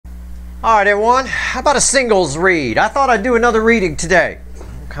All right, everyone. How about a singles read? I thought I'd do another reading today.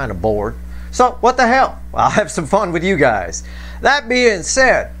 I'm kind of bored. So, what the hell? I'll have some fun with you guys. That being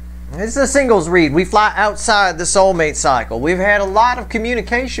said, it's a singles read. We fly outside the soulmate cycle. We've had a lot of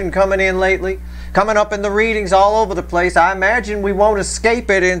communication coming in lately, coming up in the readings all over the place. I imagine we won't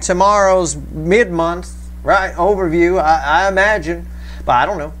escape it in tomorrow's mid-month, right, overview. I imagine, but I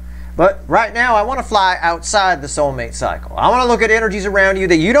don't know. But right now, I want to fly outside the soulmate cycle. I want to look at energies around you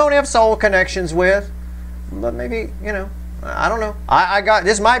that you don't have soul connections with, but maybe, you know, I don't know.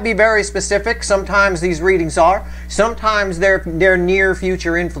 This might be very specific. Sometimes these readings are. Sometimes they're near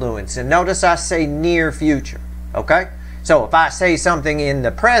future influence. And notice I say near future, okay? So if I say something in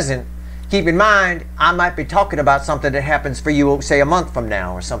the present, keep in mind, I might be talking about something that happens for you, say, a month from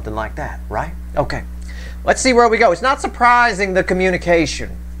now or something like that, right? Okay. Let's see where we go. It's not surprising the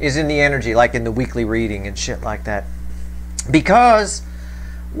communication is in the energy, like in the weekly reading and shit like that. Because,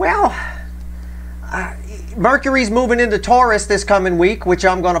 well, Mercury's moving into Taurus this coming week, which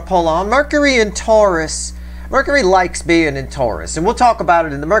I'm going to pull on. Mercury in Taurus. Mercury likes being in Taurus. And we'll talk about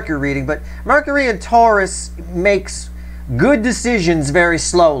it in the Mercury reading. But Mercury in Taurus makes good decisions very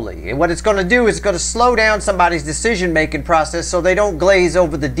slowly. And what it's going to do is it's going to slow down somebody's decision-making process so they don't glaze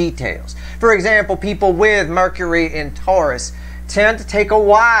over the details. For example, people with Mercury in Taurus tend to take a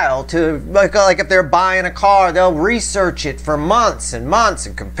while to, like if they're buying a car, they'll research it for months and months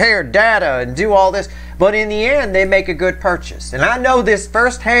and compare data and do all this. But in the end, they make a good purchase. And I know this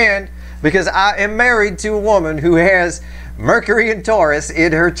firsthand because I am married to a woman who has Mercury and Taurus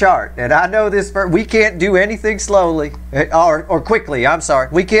in her chart. And I know this, we can't do anything slowly, or quickly, I'm sorry.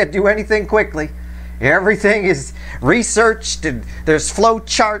 We can't do anything quickly. Everything is researched and there's flow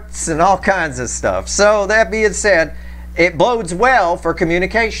charts and all kinds of stuff. So that being said, it bodes well for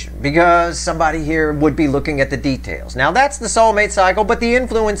communication because somebody here would be looking at the details. Now that's the soulmate cycle, but the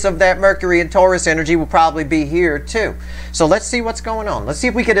influence of that Mercury and Taurus energy will probably be here too. So let's see what's going on. Let's see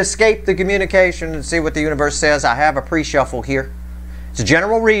if we can escape the communication and see what the universe says. I have a pre-shuffle here. It's a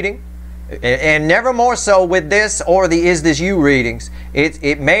general reading, and never more so with this or the Is This You readings.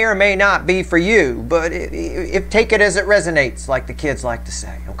 It may or may not be for you, but take it as it resonates, like the kids like to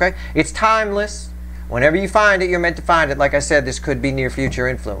say, okay? It's timeless. Whenever you find it, you're meant to find it. Like I said, this could be near future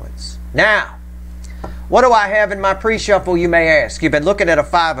influence. Now, what do I have in my pre-shuffle, you may ask? You've been looking at a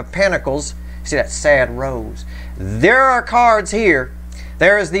Five of Pentacles. See that sad rose? There are cards here.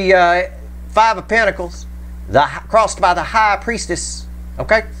 There's the Five of Pentacles, crossed by the High Priestess,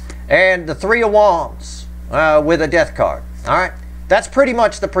 okay? And the Three of Wands with a Death card, all right? That's pretty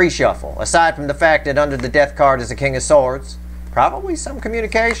much the pre-shuffle, aside from the fact that under the Death card is the King of Swords. Probably some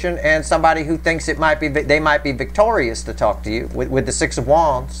communication and somebody who thinks they might be victorious to talk to you with the Six of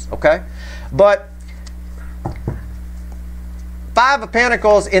Wands, okay? But Five of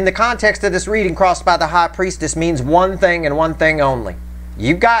Pentacles in the context of this reading crossed by the High Priestess means one thing and one thing only.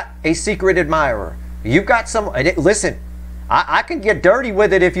 You've got a secret admirer. You've got listen, I can get dirty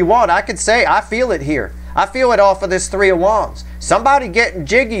with it if you want. I could say I feel it here. I feel it off of this Three of Wands. Somebody getting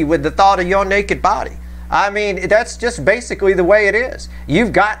jiggy with the thought of your naked body. I mean, that's just basically the way it is.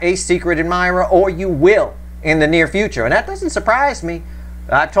 You've got a secret admirer, or you will in the near future. And that doesn't surprise me.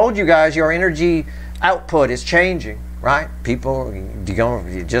 I told you guys your energy output is changing, right? People,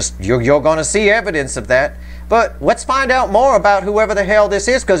 you're going to see evidence of that. But let's find out more about whoever the hell this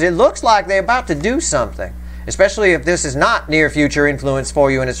is, because it looks like they're about to do something. Especially if this is not near future influence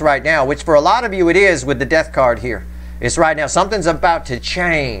for you and it's right now, which for a lot of you it is with the Death card here. It's right now. Something's about to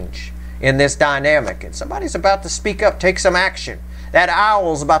change in this dynamic, and somebody's about to speak up, take some action. That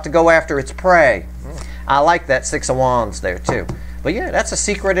owl's about to go after its prey. I like that Six of Wands there too. But yeah, that's a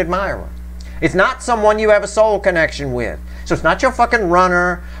secret admirer. It's not someone you have a soul connection with. So it's not your fucking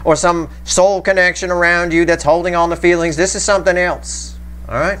runner or some soul connection around you that's holding on to feelings. This is something else.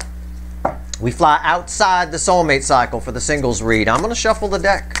 All right? We fly outside the soulmate cycle for the singles read. I'm going to shuffle the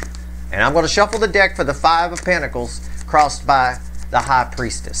deck. And I'm going to shuffle the deck for the Five of Pentacles crossed by the High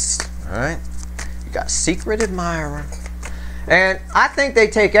Priestess. All right, you got secret admirer, and I think they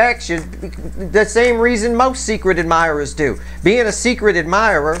take action the same reason most secret admirers do. Being a secret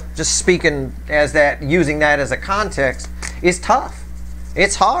admirer, just speaking as that, using that as a context, is tough.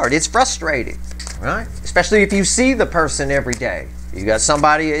 It's hard. It's frustrating, right? Especially if you see the person every day. You got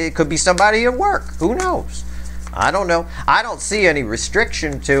somebody. It could be somebody at work. Who knows? I don't know. I don't see any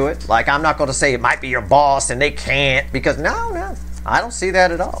restriction to it. Like, I'm not going to say it might be your boss and they can't, because no, I don't see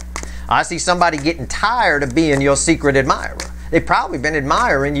that at all. I see somebody getting tired of being your secret admirer. They've probably been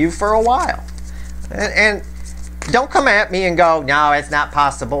admiring you for a while. And don't come at me and go, no, it's not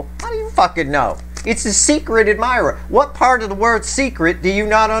possible. How do you fucking know? It's a secret admirer. What part of the word secret do you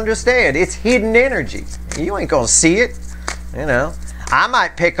not understand? It's hidden energy. You ain't gonna see it, you know. I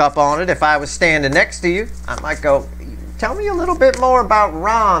might pick up on it if I was standing next to you. I might go, tell me a little bit more about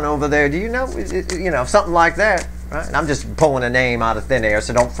Ron over there. Do you know, something like that, right? And I'm just pulling a name out of thin air,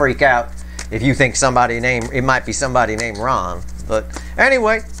 so don't freak out if you think it might be somebody named Ron. But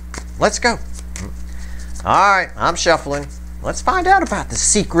anyway, let's go. All right, I'm shuffling. Let's find out about the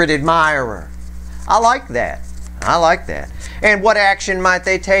secret admirer. I like that. I like that. And what action might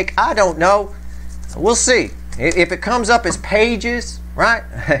they take? I don't know. We'll see. If it comes up as pages, right?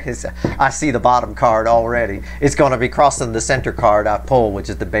 I see the bottom card already. It's going to be crossing the center card I pull, which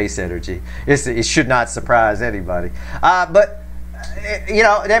is the base energy. It should not surprise anybody. But,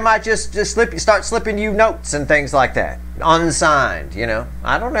 they might just start slipping you notes and things like that. Unsigned,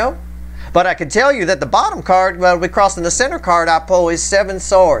 I don't know. But I can tell you that the bottom card, well, we crossing the center card I pull, is 7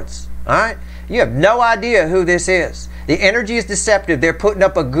 swords. All right? You have no idea who this is. The energy is deceptive. They're putting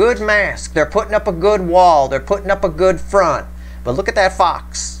up a good mask. They're putting up a good wall. They're putting up a good front. But look at that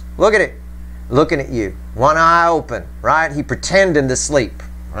fox. Look at it. Looking at you. One eye open, right? He pretending to sleep,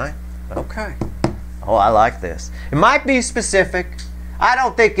 right? Okay. Oh, I like this. It might be specific. I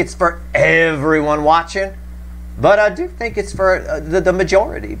don't think it's for everyone watching. But I do think it's for the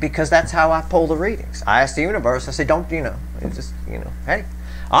majority, because that's how I pull the readings. I ask the universe, I say, it's just, hey.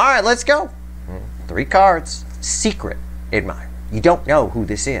 All right, let's go. 3 cards. Secret admirer. You don't know who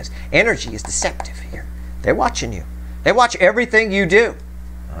this is. Energy is deceptive here. They're watching you. They watch everything you do.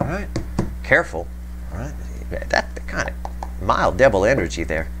 All right. Careful. All right. That's the kind of mild devil energy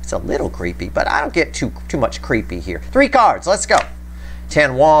there. It's a little creepy, but I don't get too much creepy here. 3 cards. Let's go.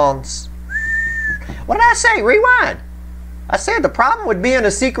 10 wands. What did I say? Rewind. I said the problem with being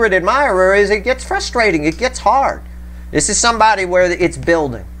a secret admirer is it gets frustrating. It gets hard. This is somebody where it's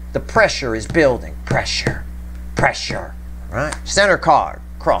building. The pressure is building. Pressure. Right? Center card.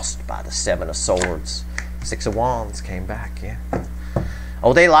 Crossed by the 7 of swords. 6 of wands came back. Yeah.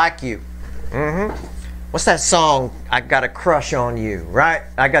 Oh, they like you. What's that song? I Got a Crush on You. Right?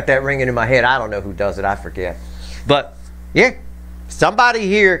 I got that ringing in my head. I don't know who does it. I forget. But, yeah. Somebody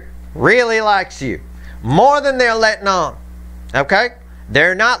here really likes you. More than they're letting on. Okay?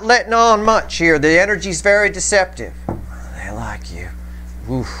 They're not letting on much here. The energy's very deceptive. They like you.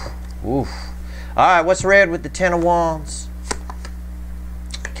 Oof. Oof. All right, what's red with the 10 of wands?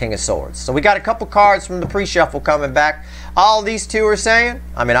 King of swords. So we got a couple cards from the pre-shuffle coming back. All these two are saying,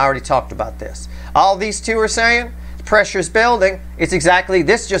 I already talked about this. All these two are saying, the pressure's building. It's exactly,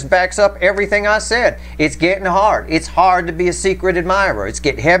 this just backs up everything I said. It's getting hard. It's hard to be a secret admirer. It's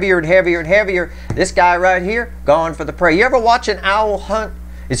getting heavier and heavier and heavier. This guy right here, going for the prey. You ever watch an owl hunt?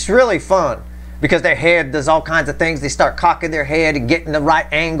 It's really fun. Because their head does all kinds of things. They start cocking their head and getting the right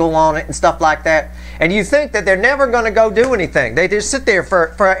angle on it and stuff like that. And you think that they're never going to go do anything. They just sit there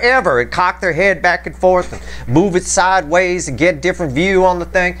forever and cock their head back and forth and move it sideways and get a different view on the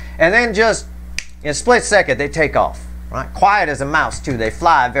thing. And then just in a split second, they take off. Right? Quiet as a mouse, too. They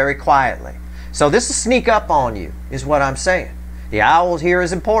fly very quietly. So this will sneak up on you, is what I'm saying. The owl here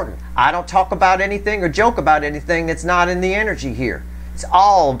is important. I don't talk about anything or joke about anything that's not in the energy here. It's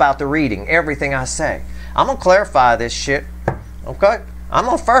all about the reading, everything I say. I'm going to clarify this shit, okay? I'm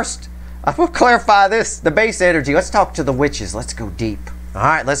going to clarify this, the base energy. Let's talk to the witches. Let's go deep. All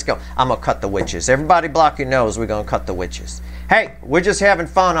right, let's go. I'm going to cut the witches. Everybody block your nose. We're going to cut the witches. Hey, we're just having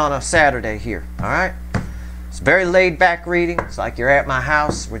fun on a Saturday here, all right? It's a very laid-back reading. It's like you're at my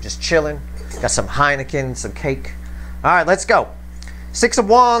house. We're just chilling. Got some Heineken, some cake. All right, let's go. 6 of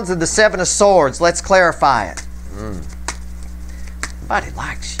wands and the 7 of swords. Let's clarify it. Somebody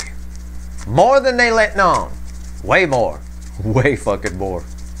likes you. More than they letting on. Way more. Way fucking more.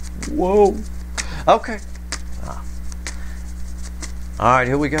 Whoa. Okay. All right,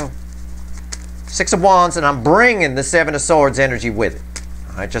 here we go. 6 of wands, and I'm bringing the 7 of swords energy with it.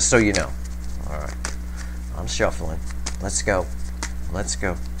 All right, just so you know. All right. I'm shuffling. Let's go. Let's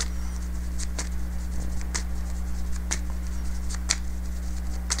go.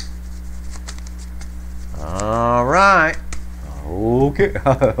 All right. Okay.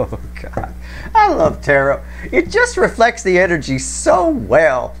 Oh, God. I love tarot. It just reflects the energy so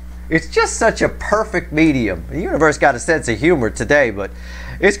well. It's just such a perfect medium. The universe got a sense of humor today, but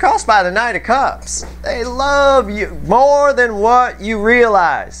it's crossed by the Knight of Cups. They love you more than what you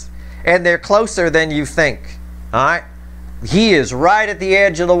realize. And they're closer than you think. All right? He is right at the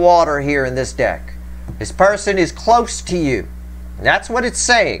edge of the water here in this deck. This person is close to you. That's what it's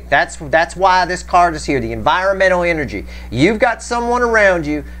saying. That's why this card is here, the environmental energy. You've got someone around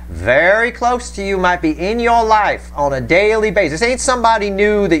you, very close to you, might be in your life on a daily basis. This ain't somebody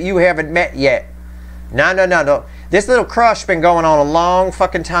new that you haven't met yet. No, no, no, no. This little crush been going on a long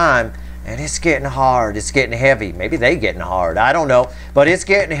fucking time, and it's getting hard. It's getting heavy. Maybe they getting hard. I don't know. But it's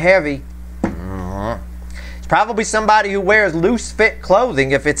getting heavy. It's probably somebody who wears loose fit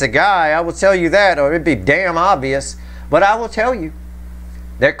clothing. If it's a guy, I will tell you that, or it'd be damn obvious. But I will tell you,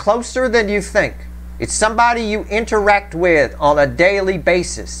 they're closer than you think. It's somebody you interact with on a daily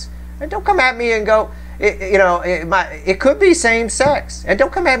basis. And don't come at me and go, it could be same sex. And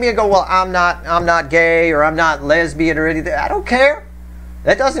don't come at me and go, well, I'm not gay or I'm not lesbian or anything. I don't care.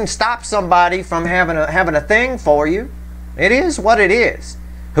 That doesn't stop somebody from having a thing for you. It is what it is.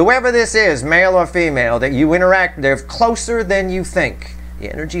 Whoever this is, male or female, that you interact, they're closer than you think.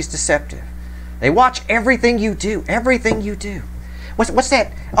 The energy's deceptive. They watch everything you do. Everything you do. What's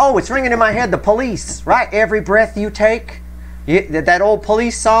that? Oh, it's ringing in my head. The Police, right? Every breath you take. That old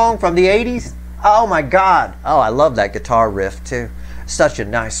Police song from the 80s. Oh my God. Oh, I love that guitar riff too. Such a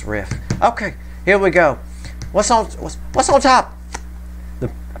nice riff. Okay, here we go. What's on top?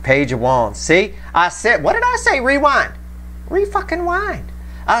 The Page of Wands. See? I said, what did I say? Rewind. Re-fucking wind.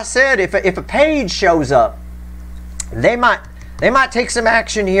 I said if a page shows up, they might take some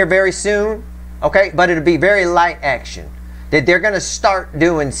action here very soon. Okay, but it'll be very light action. That they're going to start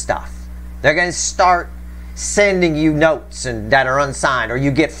doing stuff. They're going to start sending you notes that are unsigned, or you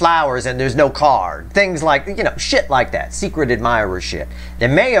get flowers and there's no card. Things like, shit like that. Secret admirer shit. They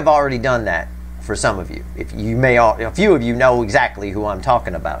may have already done that for some of you. A few of you know exactly who I'm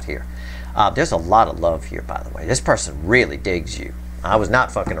talking about here. There's a lot of love here, by the way. This person really digs you. I was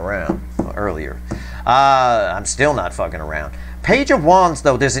not fucking around earlier. I'm still not fucking around. Page of Wands,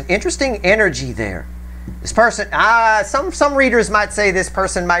 though, there's an interesting energy there. This person, some readers might say this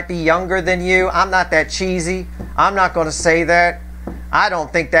person might be younger than you. I'm not that cheesy. I'm not going to say that. I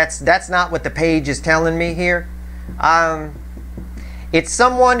don't think that's not what the page is telling me here. It's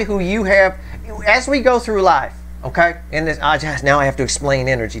someone who you have, as we go through life, okay? And now I have to explain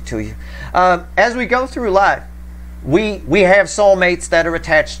energy to you. As we go through life, we have soulmates that are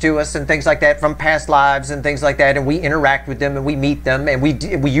attached to us and things like that from past lives and things like that, and we interact with them and we meet them, and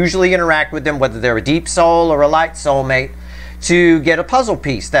we usually interact with them, whether they're a deep soul or a light soulmate, to get a puzzle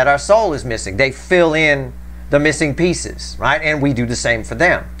piece that our soul is missing. They fill in the missing pieces, right? And we do the same for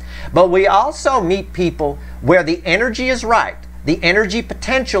them. But we also meet people where the energy is right, the energy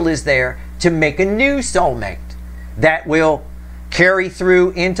potential is there to make a new soulmate that will carry through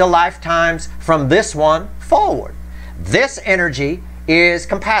into lifetimes from this one forward. This energy is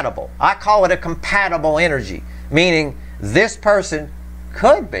compatible. I call it a compatible energy, meaning this person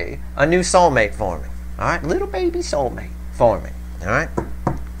could be a new soulmate for me. All right, little baby soulmate for me. All right,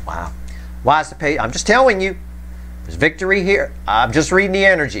 wow. Why is the page? I'm just telling you, there's victory here. I'm just reading the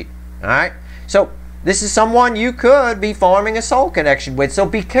energy. All right, so this is someone you could be forming a soul connection with. So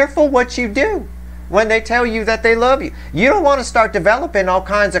be careful what you do when they tell you that they love you. You don't want to start developing all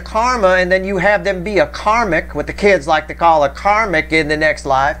kinds of karma and then you have them be a karmic, what the kids like to call a karmic in the next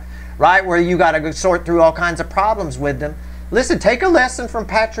life, right? Where you got to go sort through all kinds of problems with them. Listen, take a lesson from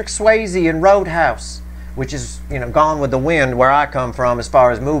Patrick Swayze in Roadhouse, which is, Gone with the Wind, where I come from as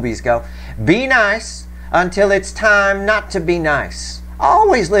far as movies go. Be nice until it's time not to be nice.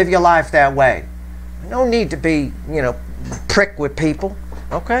 Always live your life that way. No need to be, prick with people.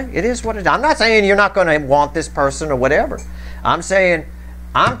 Okay, it is what it is. I'm not saying you're not going to want this person or whatever. I'm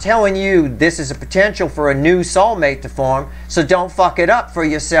telling you this is a potential for a new soulmate to form, so don't fuck it up for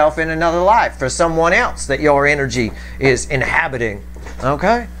yourself in another life, for someone else that your energy is inhabiting.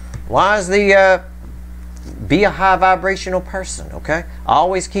 Okay? Why is be a high vibrational person, okay?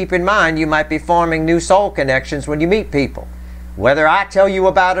 Always keep in mind you might be forming new soul connections when you meet people. Whether I tell you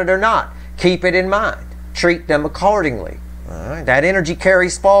about it or not, keep it in mind. Treat them accordingly. All right, that energy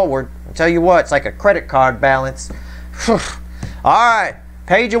carries forward. I'll tell you what, it's like a credit card balance. All right,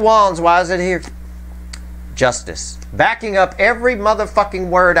 Page of Wands, why is it here? Justice. Backing up every motherfucking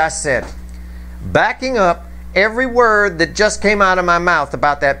word I said. Backing up every word that just came out of my mouth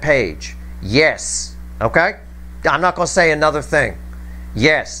about that page. Yes, okay? I'm not going to say another thing.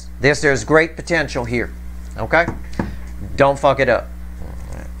 Yes, there's great potential here, okay? Don't fuck it up.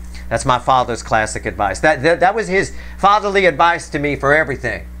 That's my father's classic advice. That was his fatherly advice to me for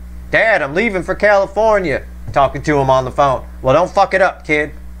everything. Dad, I'm leaving for California. Talking to him on the phone. Well, don't fuck it up,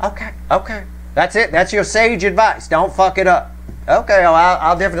 kid. Okay. That's it. That's your sage advice. Don't fuck it up. Okay, well,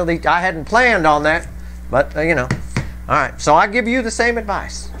 I'll definitely, I hadn't planned on that. But, All right, so I give you the same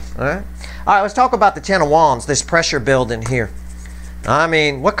advice. All right, let's talk about the Ten of Wands, this pressure building here. I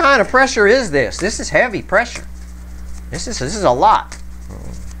mean, what kind of pressure is this? This is heavy pressure. This is a lot.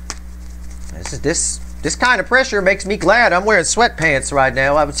 This kind of pressure makes me glad I'm wearing sweatpants right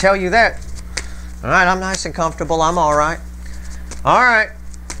now. I would tell you that. All right, I'm nice and comfortable. I'm all right. All right.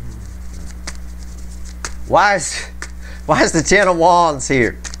 Why is the Ten of Wands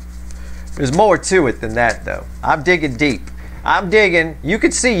here? There's more to it than that, though. I'm digging deep. I'm digging. You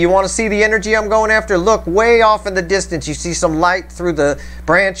can see. You want to see the energy I'm going after? Look way off in the distance. You see some light through the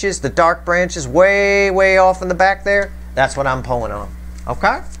branches, the dark branches, way, way off in the back there? That's what I'm pulling on.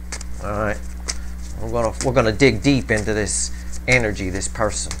 Okay? All right. We're gonna dig deep into this energy, this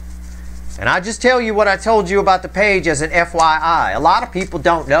person. And I just tell you what I told you about the page as an FYI. A lot of people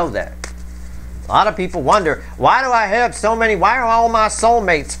don't know that. A lot of people wonder, why do I have so many, why are all my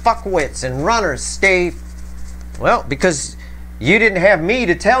soulmates, fuckwits, and runners stay? Well, because you didn't have me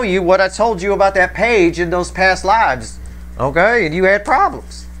to tell you what I told you about that page in those past lives. Okay? And you had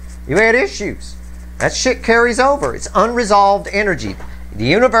problems. You had issues. That shit carries over. It's unresolved energy. The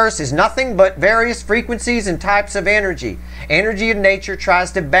universe is nothing but various frequencies and types of energy. Energy in nature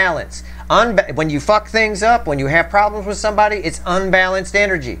tries to balance. When you fuck things up, when you have problems with somebody, it's unbalanced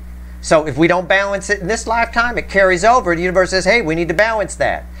energy. So if we don't balance it in this lifetime, it carries over. The universe says, hey, we need to balance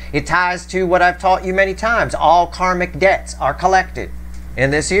that. It ties to what I've taught you many times. All karmic debts are collected in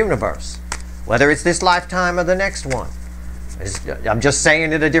this universe, whether it's this lifetime or the next one. I'm just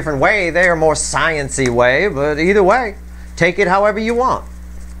saying it a different way there, a more science-y way, but either way, take it however you want.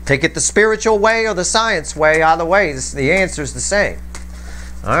 Take it the spiritual way or the science way, either way, the answer's the same.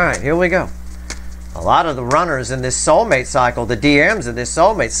 All right, here we go. A lot of the runners in this soulmate cycle, the DMs in this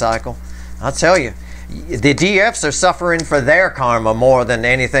soulmate cycle, I'll tell you, the DFs are suffering for their karma more than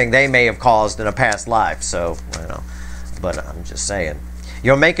anything they may have caused in a past life. So, you know, but I'm just saying.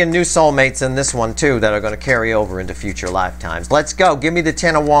 You're making new soulmates in this one too that are going to carry over into future lifetimes. Let's go. Give me the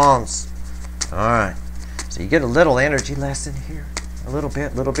Ten of Wands. All right. So you get a little energy lesson here. A little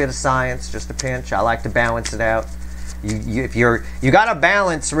bit of science, just a pinch. I like to balance it out. You got to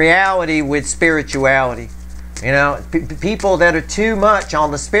balance reality with spirituality. You know, people that are too much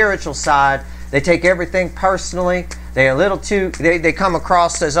on the spiritual side, they take everything personally. They're a little too, they come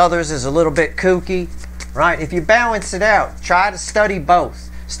across as others as a little bit kooky, right? If you balance it out, try to study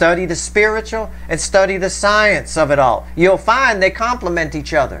both. Study the spiritual and study the science of it all. You'll find they complement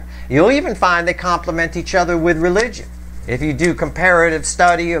each other. You'll even find they complement each other with religion. If you do comparative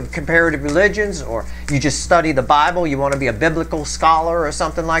study of comparative religions, or you just study the Bible, you want to be a biblical scholar or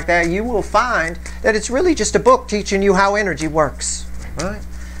something like that, you will find that it's really just a book teaching you how energy works, right?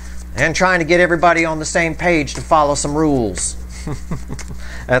 And trying to get everybody on the same page to follow some rules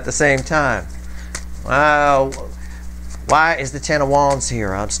at the same time. Why is the Ten of Wands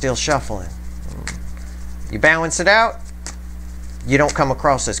here? I'm still shuffling. You balance it out, you don't come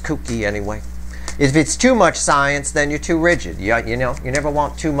across as kooky anyway. If it's too much science, then you're too rigid. You know, you never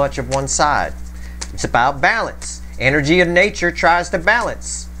want too much of one side. It's about balance. Energy in nature tries to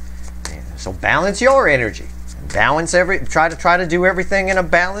balance. So balance your energy. Balance try to do everything in a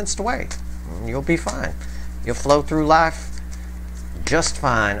balanced way. You'll be fine. You'll flow through life just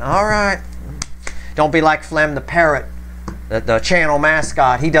fine. All right. Don't be like Flem the parrot, the channel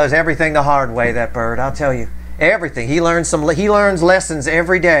mascot. He does everything the hard way, that bird. I'll tell you. Everything. He learns lessons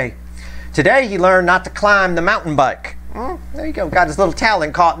every day. Today he learned not to climb the mountain bike. There you go. Got his little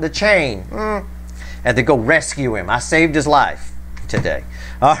talon caught in the chain. Had to go rescue him. I saved his life today.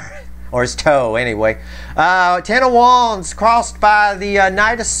 All right. Or his toe, anyway. Ten of Wands crossed by the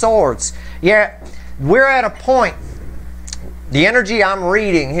Knight of Swords. Yeah, we're at a point, the energy I'm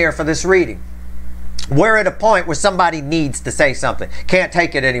reading here for this reading, we're at a point where somebody needs to say something. Can't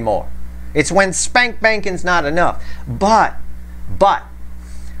take it anymore. It's when spank banking's not enough. But,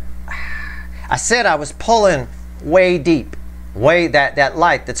 I said I was pulling way deep, that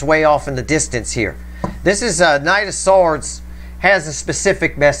light that's way off in the distance here. This is Knight of Swords has a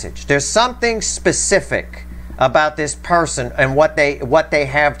specific message. There's something specific about this person and what they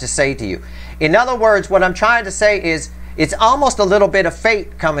have to say to you. In other words, what I'm trying to say is it's almost a little bit of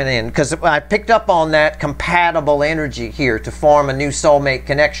fate coming in, because I picked up on that compatible energy here to form a new soulmate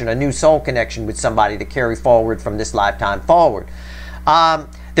connection, a new soul connection with somebody to carry forward from this lifetime forward.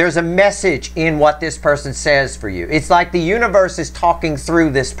 There's a message in what this person says for you. It's like the universe is talking through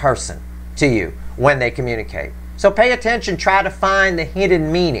this person to you when they communicate. So pay attention, try to find the hidden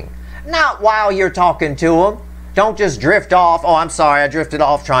meaning. Not while you're talking to them. Don't just drift off. Oh, I'm sorry, I drifted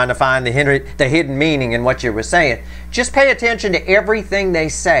off trying to find the hidden meaning in what you were saying. Just pay attention to everything they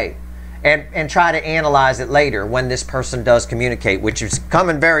say and try to analyze it later when this person does communicate, which is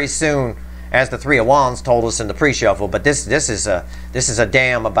coming very soon, as the Three of Wands told us in the pre-shuffle. But this is a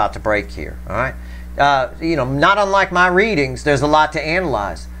dam about to break here. All right, you know, not unlike my readings, there's a lot to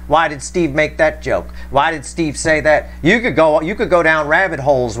analyze. Why did Steve make that joke? Why did Steve say that? You could go down rabbit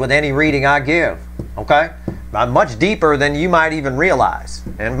holes with any reading I give. okay? Much deeper than you might even realize.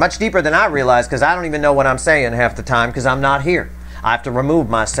 And much deeper than I realize, because I don't even know what I'm saying half the time because I'm not here. I have to remove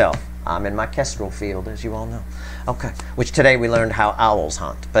myself. I'm in my kestrel field, as you all know. Okay, which today we learned how owls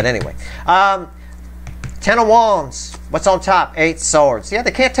hunt. But anyway, 10 of Wands. What's on top? 8 Swords. Yeah,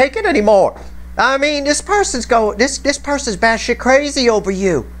 they can't take it anymore. I mean, this person's batshit crazy over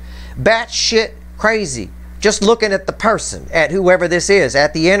you. Batshit crazy. Just looking at the person, at whoever this is,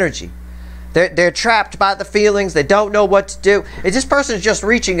 at the energy. They're trapped by the feelings. They don't know what to do. This person's just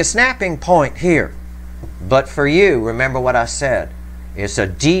reaching a snapping point here. But for you, remember what I said. It's a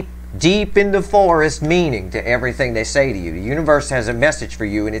deep, deep in the forest meaning to everything they say to you. The universe has a message for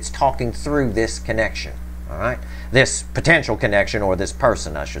you, and it's talking through this connection. All right? This potential connection, or this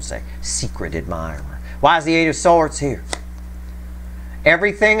person, I should say. Secret admirer. Why is the 8 of Swords here?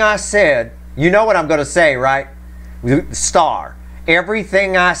 Everything I said, you know what I'm going to say, right? Star.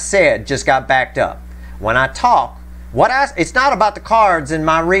 Everything I said just got backed up. When I talk, it's not about the cards in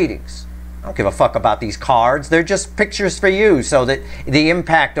my readings. I don't give a fuck about these cards. They're just pictures for you so that the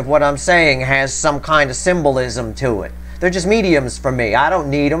impact of what I'm saying has some kind of symbolism to it. They're just mediums for me. I don't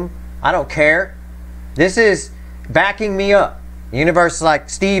need them. I don't care. This is backing me up. The universe is like,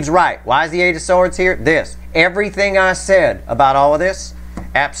 Steve's right. Why is the 8 of Swords here? This. Everything I said about all of this,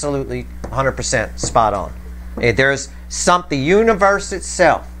 absolutely 100% spot on. There's the universe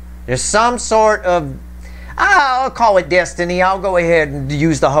itself. There's some sort of, I'll call it destiny. I'll go ahead and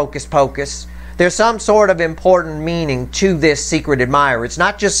use the hocus pocus. There's some sort of important meaning to this secret admirer. It's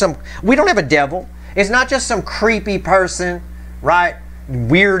not just we don't have a devil. It's not just some creepy person, right?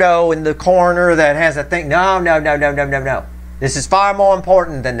 Weirdo in the corner that has a thing. No. This is far more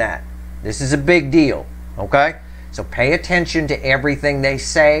important than that. This is a big deal, okay? So pay attention to everything they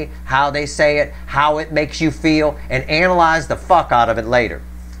say, how they say it, how it makes you feel, and analyze the fuck out of it later.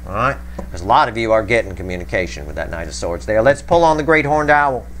 All right? Because a lot of you are getting communication with that Knight of Swords there. Let's pull on the Great Horned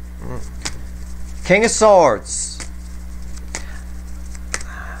Owl. King of Swords.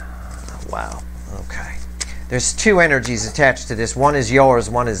 Wow. Okay. There's 2 energies attached to this. One is yours,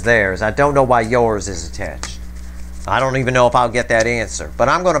 one is theirs. I don't know why yours is attached. I don't even know if I'll get that answer. But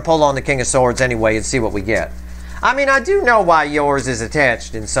I'm going to pull on the King of Swords anyway and see what we get. I mean, I do know why yours is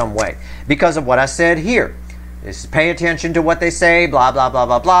attached in some way. Because of what I said here. Just pay attention to what they say, blah, blah, blah,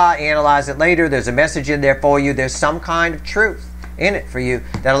 blah, blah. Analyze it later. There's a message in there for you. There's some kind of truth in it for you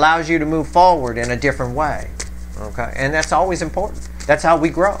that allows you to move forward in a different way. Okay? And that's always important. That's how we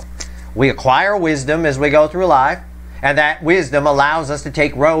grow. We acquire wisdom as we go through life. And that wisdom allows us to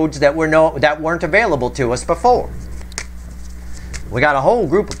take roads that weren't available to us before. We got a whole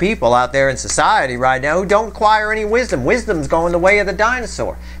group of people out there in society right now who don't acquire any wisdom. Wisdom's going the way of the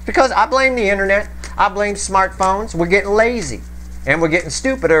dinosaur. Because I blame the internet. I blame smartphones. We're getting lazy. And we're getting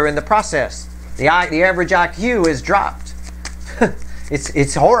stupider in the process. The average IQ is dropped.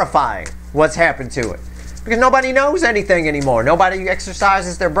 It's horrifying what's happened to it. Because nobody knows anything anymore. Nobody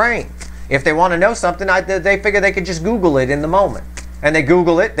exercises their brain. If they want to know something, they figure they could just Google it in the moment. And they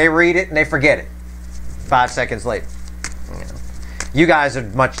Google it, they read it, and they forget it. 5 seconds later. You guys are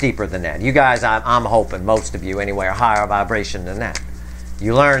much deeper than that. You guys, I'm hoping, most of you anyway, are higher vibration than that.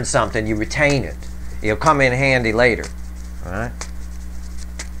 You learn something, you retain it. It'll come in handy later. All right?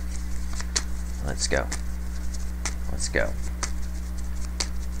 Let's go. Let's go.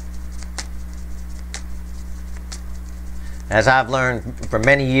 As I've learned for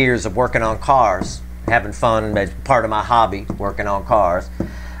many years of working on cars, having fun as part of my hobby, working on cars,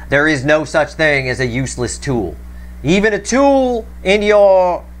 there is no such thing as a useless tool. Even a tool in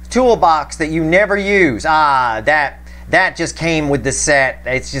your toolbox that you never use. That just came with the set.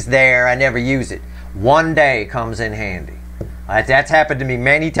 It's just there. I never use it. One day comes in handy. That's happened to me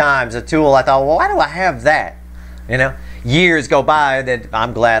many times. A tool, I thought, well, why do I have that? You know, years go by that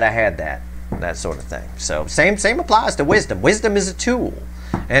I'm glad I had that. That sort of thing. So same applies to wisdom. Wisdom is a tool.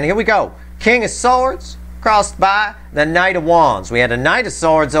 And here we go. King of Swords. Crossed by the Knight of Wands. We had a Knight of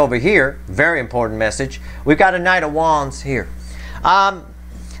Swords over here. Very important message. We've got a Knight of Wands here.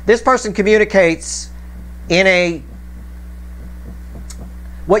 This person communicates in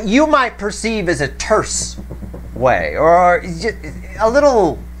what you might perceive as a terse way. Or a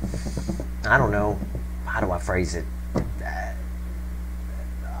little, I don't know, how do I phrase it?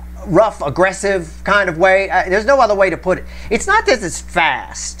 Rough, aggressive kind of way. There's no other way to put it. It's not that it's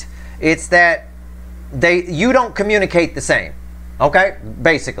fast. It's that you don't communicate the same, okay?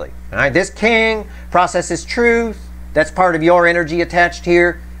 Basically, all right? This king processes truth. That's part of your energy attached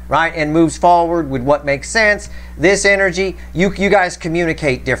here, right? And moves forward with what makes sense. This energy, you guys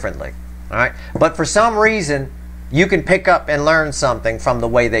communicate differently, all right? But for some reason, you can pick up and learn something from the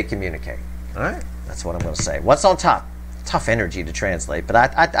way they communicate, all right? That's what I'm going to say. What's on top? Tough energy to translate, but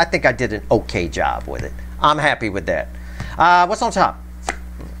I think I did an okay job with it. I'm happy with that. What's on top?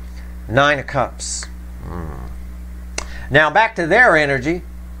 9 of Cups. Now back to their energy.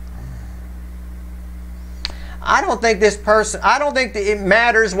 I don't think this person, I don't think that it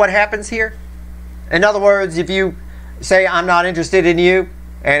matters what happens here. In other words, if you say I'm not interested in you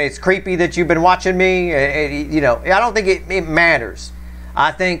and it's creepy that you've been watching me, you know, I don't think it matters.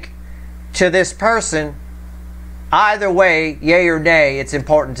 I think to this person, either way, yay or nay, it's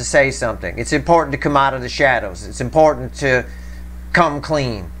important to say something. It's important to come out of the shadows. It's important to come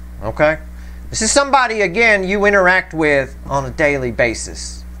clean, okay? This is somebody, again, you interact with on a daily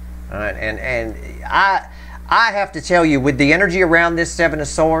basis. All right? And I have to tell you, with the energy around this 7 of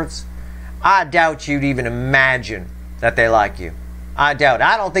Swords, I doubt you'd even imagine that they like you. I doubt.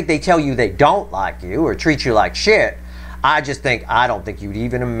 I don't think they tell you they don't like you or treat you like shit. I don't think you'd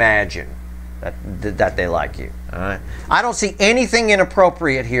even imagine that they like you. All right? I don't see anything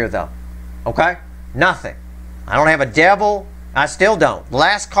inappropriate here, though. Okay? Nothing. I don't have a devil. I still don't.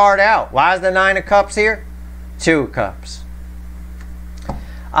 Last card out. Why is the 9 of Cups here? 2 of Cups.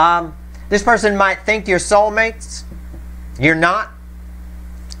 This person might think you're soulmates. You're not.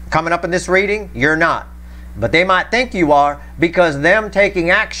 Coming up in this reading, you're not. But they might think you are, because them taking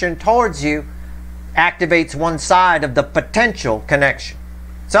action towards you activates one side of the potential connection.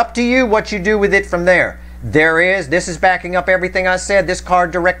 It's up to you what you do with it from there. This is backing up everything I said. This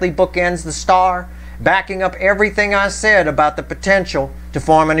card directly bookends the star, backing up everything I said about the potential to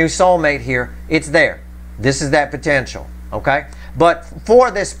form a new soulmate here. It's there. This is that potential, okay? But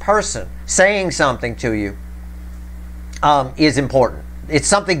for this person, saying something to you is important. It's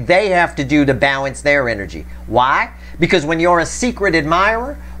something they have to do to balance their energy. Why? Because when you're a secret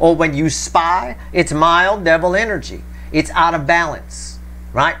admirer or when you spy, it's mild devil energy. It's out of balance,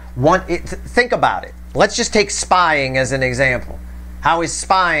 right? Think about it. Let's just take spying as an example. How is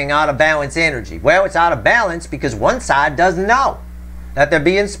spying out of balance energy? Well, it's out of balance because one side doesn't know that they're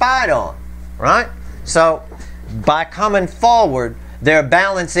being spied on, right? So by coming forward, they're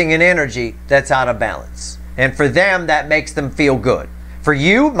balancing an energy that's out of balance. And for them, that makes them feel good. For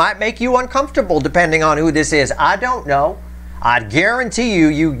you, it might make you uncomfortable depending on who this is. I don't know. I'd guarantee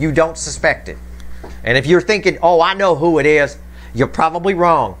you don't suspect it. And if you're thinking, oh, I know who it is, you're probably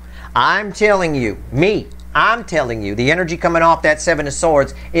wrong. I'm telling you, I'm telling you, the energy coming off that 7 of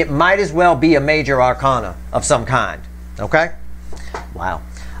Swords, it might as well be a major arcana of some kind. Okay? Wow.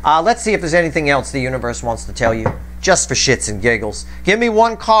 Let's see if there's anything else the universe wants to tell you, just for shits and giggles. Give me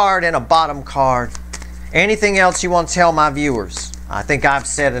one card and a bottom card. Anything else you want to tell my viewers? I think I've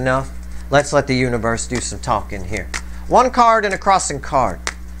said enough. Let's let the universe do some talking here. One card and a crossing card.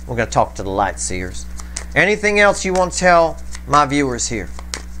 We're going to talk to the light seers. Anything else you want to tell my viewers here?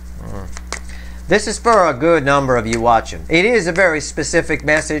 This is for a good number of you watching. It is a very specific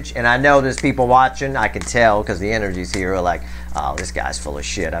message, and I know there's people watching. I can tell because the energies here are like, oh, this guy's full of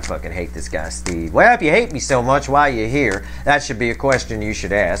shit. I fucking hate this guy, Steve. Well, if you hate me so much, why are you here? That should be a question you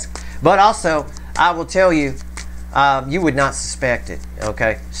should ask. But also, I will tell you, you would not suspect it,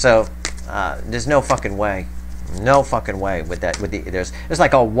 okay? So, there's no fucking way. No fucking way with that. There's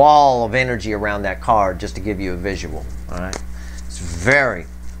like a wall of energy around that card just to give you a visual, all right? It's very,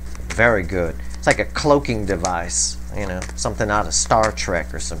 very good. It's like a cloaking device, you know, something out of Star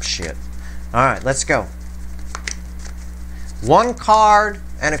Trek or some shit. All right, let's go. One card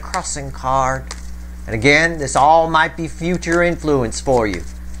and a crossing card. And again, this all might be future influence for you.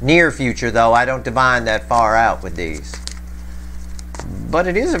 Near future, though, I don't divine that far out with these. But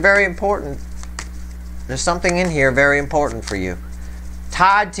it is a very important, there's something in here very important for you.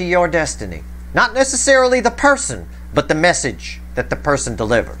 Tied to your destiny. Not necessarily the person, but the message that the person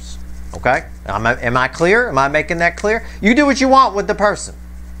delivers. Okay? Am I clear? Am I making that clear? You do what you want with the person.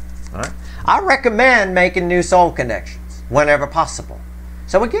 All right? I recommend making new soul connections whenever possible.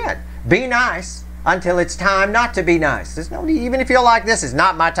 So again, be nice until it's time not to be nice. There's no need, even if you're like, this is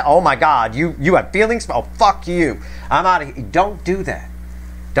not my time. Oh my God, you have feelings? Oh, fuck you. I'm out of here. Don't do that.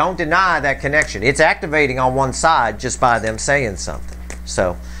 Don't deny that connection. It's activating on one side just by them saying something.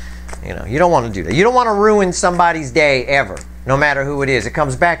 So, you know, you don't want to do that. You don't want to ruin somebody's day ever, no matter who it is. It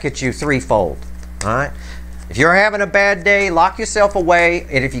comes back at you threefold. All right? If you're having a bad day, lock yourself away.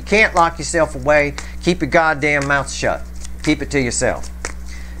 And if you can't lock yourself away, keep your goddamn mouth shut. Keep it to yourself.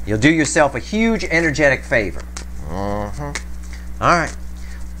 You'll do yourself a huge energetic favor. All right.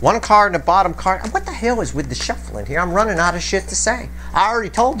 One card and a bottom card. What the hell is with the shuffling here? I'm running out of shit to say. I already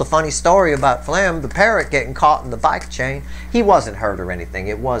told the funny story about Flem, the parrot getting caught in the bike chain. He wasn't hurt or anything.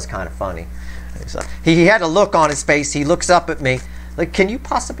 It was kind of funny. He had a look on his face. He looks up at me. Like, can you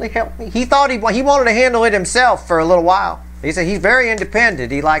possibly help me? He thought he wanted to handle it himself for a little while. He said he's very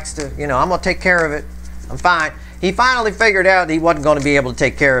independent. He likes to, you know, I'm going to take care of it. I'm fine. He finally figured out he wasn't going to be able to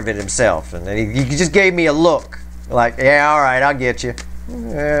take care of it himself. And then he just gave me a look. Like, yeah, all right, I'll get you.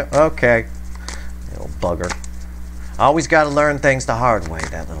 Yeah, okay. Little bugger. Always got to learn things the hard way,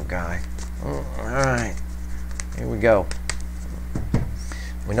 that little guy. All right. Here we go.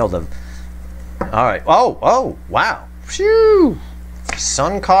 We know the... All right. Oh, wow. Phew.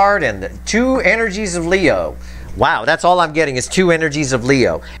 Sun card and the 2 energies of Leo. Wow, that's all I'm getting is 2 energies of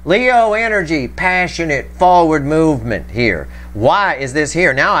Leo. Leo energy, passionate, forward movement here. Why is this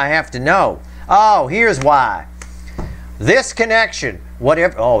here? Now I have to know. Oh, here's why. This connection,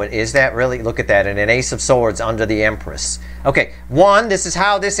 whatever. Oh, is that really? Look at that. And an Ace of Swords under the Empress. Okay, 1, this is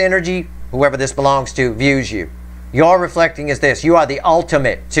how this energy, whoever this belongs to, views you. You're reflecting as this. You are the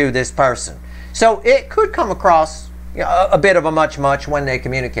ultimate to this person. So it could come across a bit of a much when they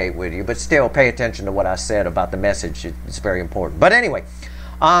communicate with you, but still pay attention to what I said about the message. It's very important. But anyway,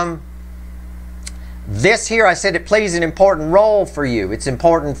 this here, I said it plays an important role for you. It's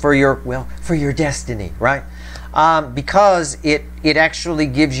important for your, well, for your destiny, right? Because it actually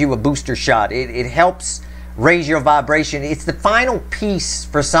gives you a booster shot. It helps raise your vibration. It's the final piece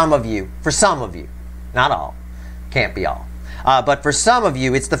for some of you. For some of you, not all. Can't be all. But for some of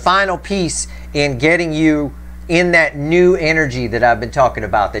you, it's the final piece in getting you in that new energy that I've been talking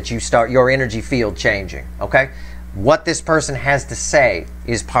about, that you start your energy field changing, okay? What this person has to say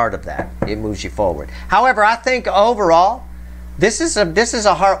is part of that. It moves you forward. However, I think overall, this is a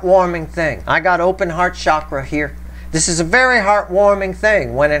heartwarming thing. I got open heart chakra here. This is a very heartwarming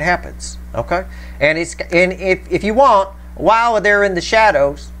thing when it happens, okay? And if you want, while they're in the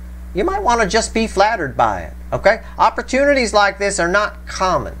shadows, you might want to just be flattered by it, okay? Opportunities like this are not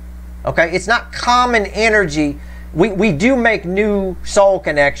common. Okay, it's not common energy. We do make new soul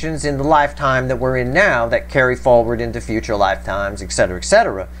connections in the lifetime that we're in now that carry forward into future lifetimes, etc.,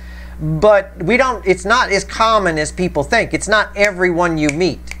 etc. But we don't. It's not as common as people think. It's not everyone you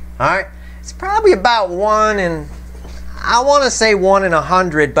meet. All right, it's probably about 1 in, I want to say 1 in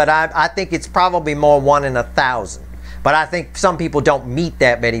 100, but I think it's probably more 1 in 1,000. But I think some people don't meet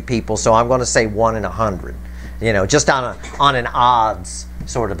that many people, so I'm going to say 1 in 100. You know, just on an odds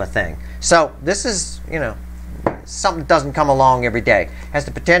sort of a thing. So this is, you know, something that doesn't come along every day. Has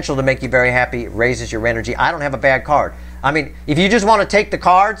the potential to make you very happy. It raises your energy. I don't have a bad card. I mean, if you just want to take the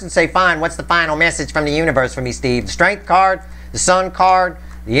cards and say, fine, what's the final message from the universe for me, Steve? The Strength card, the Sun card,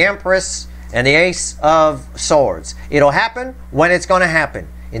 the Empress, and the Ace of Swords. It'll happen when it's going to happen,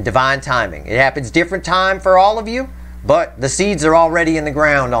 in divine timing. It happens different time for all of you, but the seeds are already in the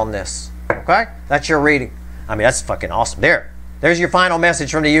ground on this. Okay? That's your reading. I mean, that's fucking awesome. There's your final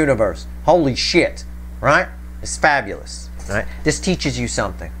message from the universe. Holy shit, right? It's fabulous, right? This teaches you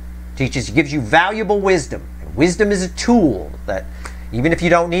something. Gives you valuable wisdom. And wisdom is a tool that, even if you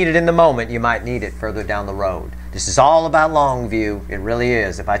don't need it in the moment, you might need it further down the road. This is all about long view. It really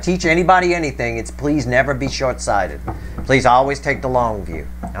is. If I teach anybody anything, it's please never be short-sighted. Please always take the long view.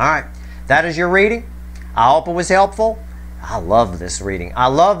 All right, that is your reading. I hope it was helpful. I love this reading. I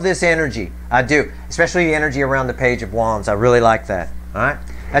love this energy. I do. Especially the energy around the Page of Wands. I really like that. All right?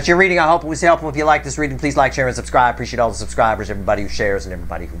 That's your reading. I hope it was helpful. If you like this reading, please like, share, and subscribe. Appreciate all the subscribers, everybody who shares, and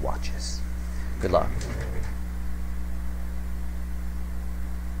everybody who watches. Good luck.